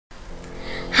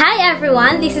Hi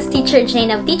everyone, this is Teacher Jane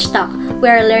of Teach Talk,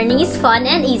 where learning is fun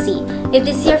and easy. If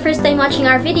this is your first time watching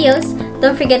our videos,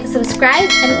 don't forget to subscribe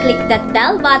and click that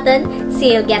bell button so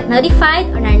you'll get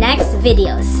notified on our next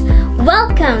videos.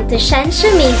 Welcome to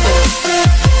Amazing!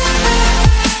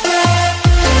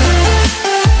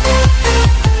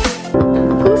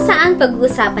 Kung saan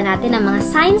pag-uusapan natin ang mga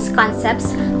science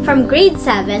concepts from grade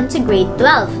 7 to grade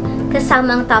 12,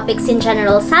 kasamang topics in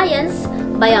general science,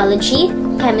 biology,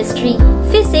 chemistry,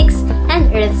 physics, and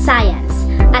earth science.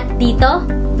 At dito,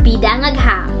 bidang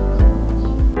agham!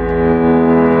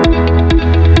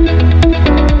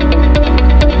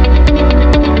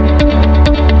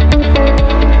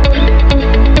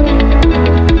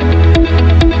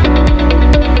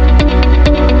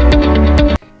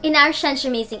 In our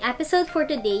Amazing episode for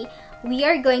today, we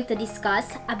are going to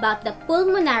discuss about the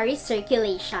pulmonary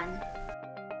circulation.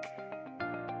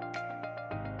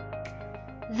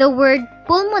 The word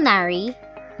pulmonary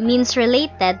means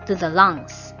related to the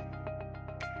lungs.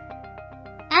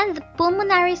 And the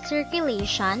pulmonary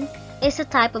circulation is a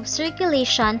type of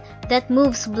circulation that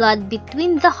moves blood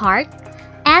between the heart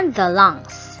and the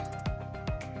lungs.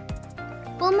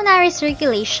 Pulmonary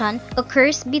circulation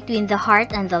occurs between the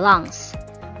heart and the lungs.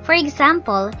 For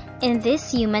example, in this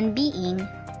human being,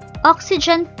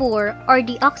 oxygen poor or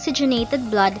deoxygenated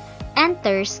blood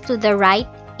enters to the right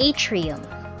atrium.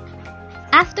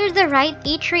 After the right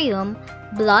atrium,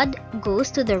 blood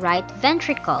goes to the right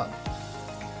ventricle.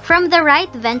 From the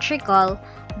right ventricle,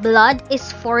 blood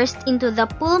is forced into the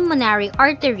pulmonary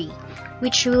artery,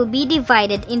 which will be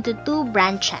divided into two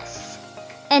branches,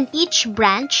 and each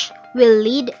branch will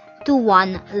lead to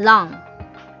one lung.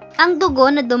 Ang dugo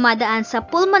na dumadaan sa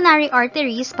pulmonary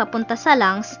arteries papunta sa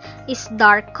lungs is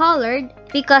dark-colored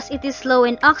because it is low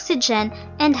in oxygen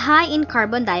and high in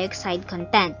carbon dioxide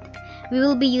content. We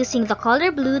will be using the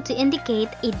color blue to indicate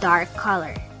a dark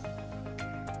color.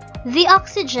 The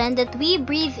oxygen that we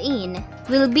breathe in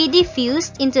will be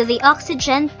diffused into the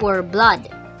oxygen-poor blood.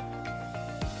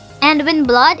 And when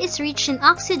blood is rich in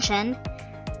oxygen,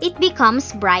 it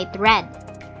becomes bright red.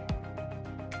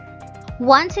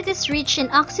 Once it is rich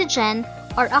in oxygen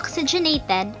or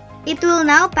oxygenated, it will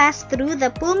now pass through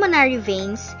the pulmonary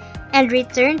veins and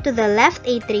return to the left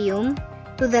atrium,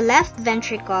 to the left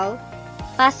ventricle,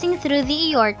 passing through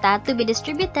the aorta to be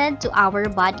distributed to our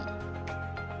body.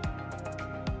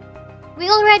 We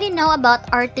already know about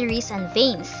arteries and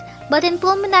veins, but in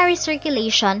pulmonary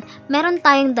circulation, meron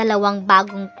tayong dalawang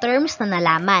bagong terms na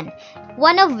nalaman,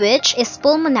 one of which is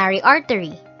pulmonary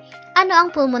artery. Ano ang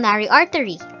pulmonary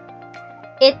artery?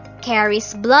 It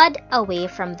carries blood away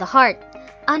from the heart.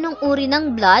 Anong uri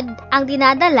ng blood ang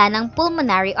dinadala ng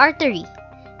pulmonary artery?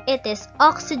 It is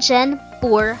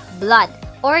oxygen-poor blood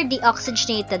or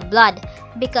deoxygenated blood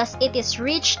because it is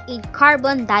rich in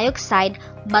carbon dioxide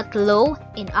but low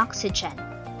in oxygen.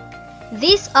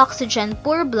 This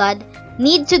oxygen-poor blood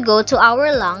need to go to our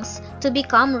lungs to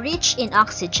become rich in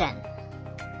oxygen.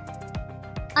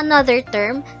 Another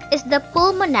term is the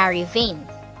pulmonary vein.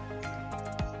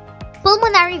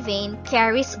 Pulmonary vein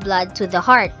carries blood to the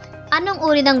heart. Anong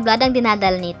uri ng blood ang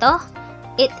dinadala nito?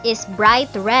 It is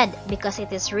bright red because it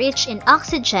is rich in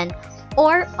oxygen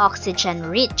or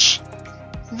oxygen-rich.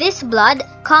 This blood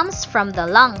comes from the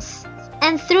lungs,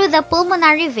 and through the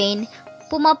pulmonary vein,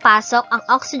 pumapasok ang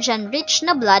oxygen-rich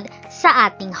na blood sa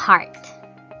ating heart.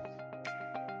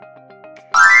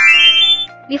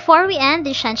 Before we end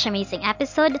this Amazing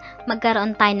episode,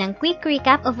 magkaroon tayo ng quick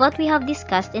recap of what we have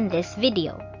discussed in this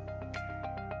video.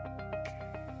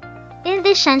 In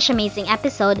this Amazing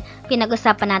episode,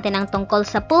 pinag-usapan natin ang tungkol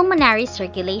sa pulmonary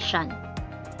circulation.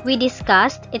 We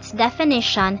discussed its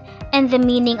definition and the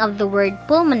meaning of the word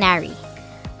pulmonary.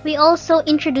 We also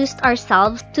introduced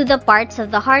ourselves to the parts of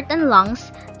the heart and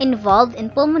lungs involved in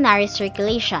pulmonary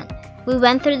circulation. We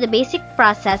went through the basic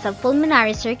process of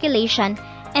pulmonary circulation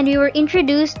and we were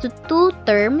introduced to two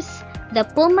terms, the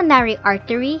pulmonary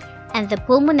artery and the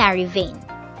pulmonary vein.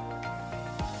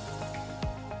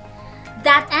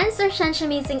 That ends our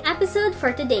Amazing episode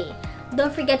for today.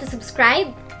 Don't forget to subscribe,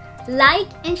 like,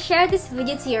 and share this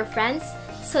video to your friends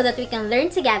so that we can learn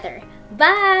together.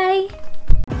 Bye!